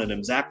one wanted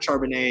them. Zach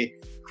Charbonnet,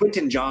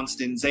 Quentin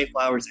Johnston, Zay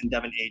Flowers, and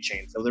Devin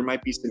Achane. So there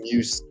might be some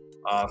use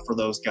for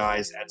those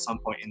guys at some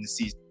point in the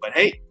season. But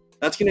hey,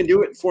 that's going to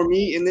do it for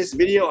me in this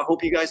video. I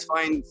hope you guys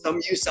find some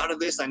use out of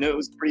this. I know it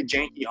was a pretty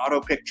janky auto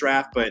pick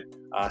draft, but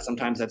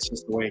sometimes that's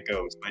just the way it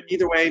goes. But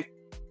either way,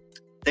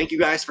 thank you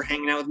guys for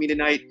hanging out with me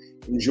tonight.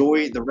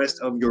 Enjoy the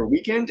rest of your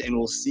weekend, and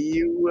we'll see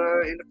you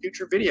in a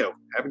future video.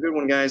 Have a good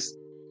one, guys.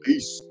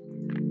 Peace.